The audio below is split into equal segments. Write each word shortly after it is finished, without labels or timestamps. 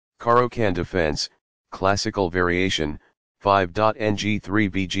Caro-Kann defense, classical variation, 5.Ng3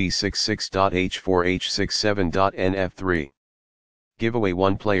 Bg6 6.h4 h67.nf3. Giveaway.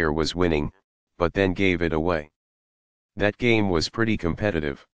 One player was winning, but then gave it away. That game was pretty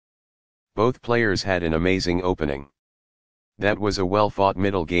competitive. Both players had an amazing opening. That was a well-fought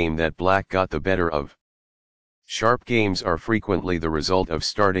middle game that black got the better of. Sharp games are frequently the result of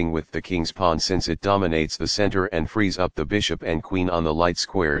starting with the king's pawn, since it dominates the center and frees up the bishop and queen on the light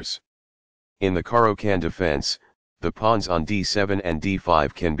squares. In the Caro-Kann defense, the pawns on d7 and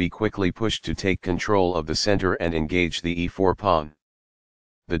d5 can be quickly pushed to take control of the center and engage the e4 pawn.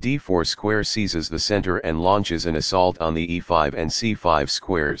 The d4 square seizes the center and launches an assault on the e5 and c5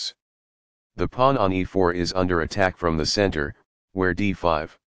 squares. The pawn on e4 is under attack from the center, where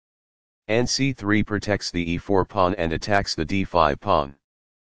d5 and c3 protects the e4 pawn and attacks the d5 pawn.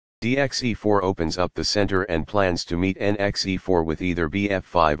 dx-e4 opens up the center and plans to meet nx-e4 with either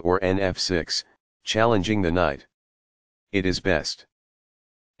bf5 or nf6, challenging the knight. It is best.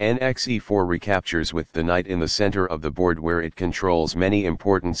 nx-e4 recaptures with the knight in the center of the board, where it controls many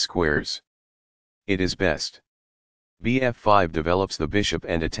important squares. It is best. bf5 develops the bishop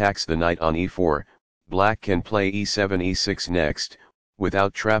and attacks the knight on e4. Black can play e7 e6 next,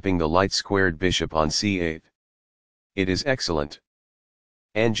 without trapping the light squared bishop on c8. It is excellent.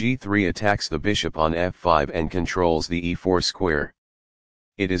 Ng3 attacks the bishop on f5 and controls the e4 square.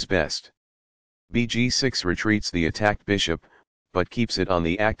 It is best. bg6 retreats the attacked bishop, but keeps it on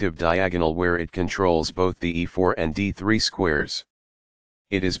the active diagonal, where it controls both the e4 and d3 squares.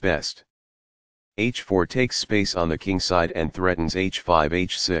 It is best. h4 takes space on the king side and threatens h5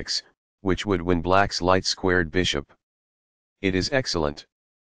 h6, which would win black's light squared bishop. It is excellent.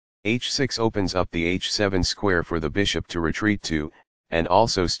 h6 opens up the h7 square for the bishop to retreat to, and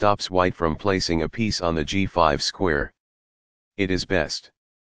also stops white from placing a piece on the g5 square. It is best.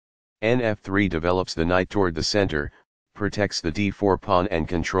 nf3 develops the knight toward the center, protects the d4 pawn and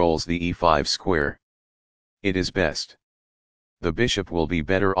controls the e5 square. It is best. The bishop will be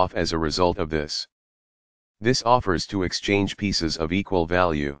better off as a result of this. This offers to exchange pieces of equal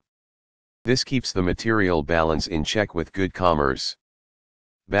value. This keeps the material balance in check with good commerce.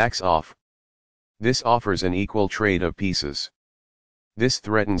 Backs off. This offers an equal trade of pieces. This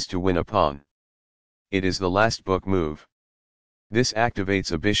threatens to win a pawn. It is the last book move. This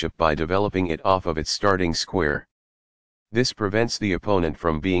activates a bishop by developing it off of its starting square. This prevents the opponent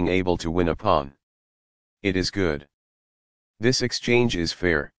from being able to win a pawn. It is good. This exchange is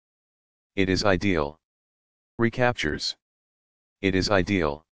fair. It is ideal. Recaptures. It is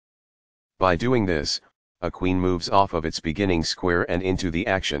ideal. By doing this, a queen moves off of its beginning square and into the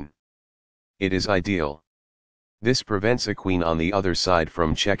action. It is ideal. This prevents a queen on the other side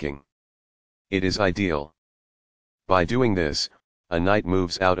from checking. It is ideal. By doing this, a knight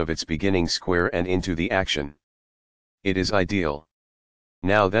moves out of its beginning square and into the action. It is ideal.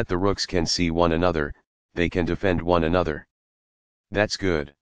 Now that the rooks can see one another, they can defend one another. That's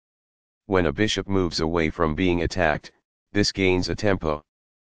good. When a bishop moves away from being attacked, this gains a tempo.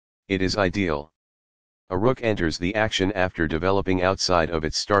 It is ideal. A rook enters the action after developing outside of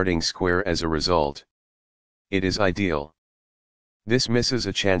its starting square as a result. It is ideal. This misses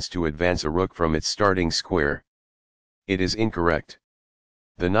a chance to advance a rook from its starting square. It is incorrect.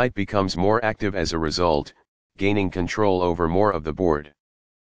 The knight becomes more active as a result, gaining control over more of the board.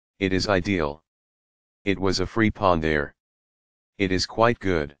 It is ideal. It was a free pawn there. It is quite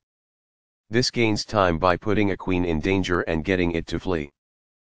good. This gains time by putting a queen in danger and getting it to flee.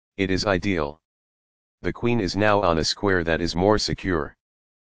 It is ideal. The queen is now on a square that is more secure.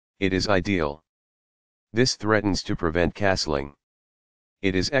 It is ideal. This threatens to prevent castling.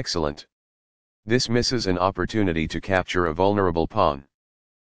 It is excellent. This misses an opportunity to capture a vulnerable pawn.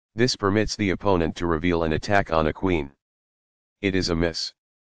 This permits the opponent to reveal an attack on a queen. It is a miss.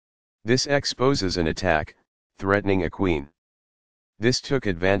 This exposes an attack, threatening a queen. This took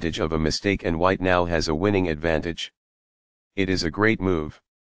advantage of a mistake and white now has a winning advantage. It is a great move.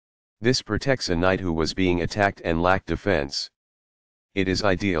 This protects a knight who was being attacked and lacked defense. It is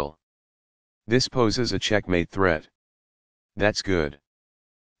ideal. This poses a checkmate threat. That's good.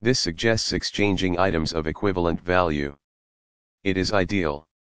 This suggests exchanging items of equivalent value. It is ideal.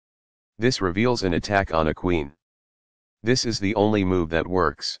 This reveals an attack on a queen. This is the only move that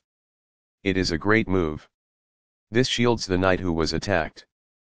works. It is a great move. This shields the knight who was attacked.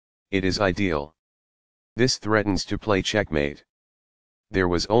 It is ideal. This threatens to play checkmate. There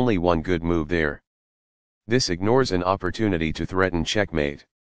was only one good move there. This ignores an opportunity to threaten checkmate.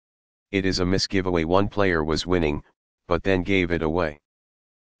 It is a misgiveaway. One player was winning, but then gave it away.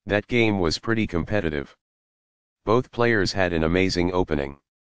 That game was pretty competitive. Both players had an amazing opening.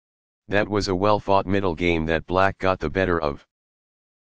 That was a well-fought middle game that black got the better of.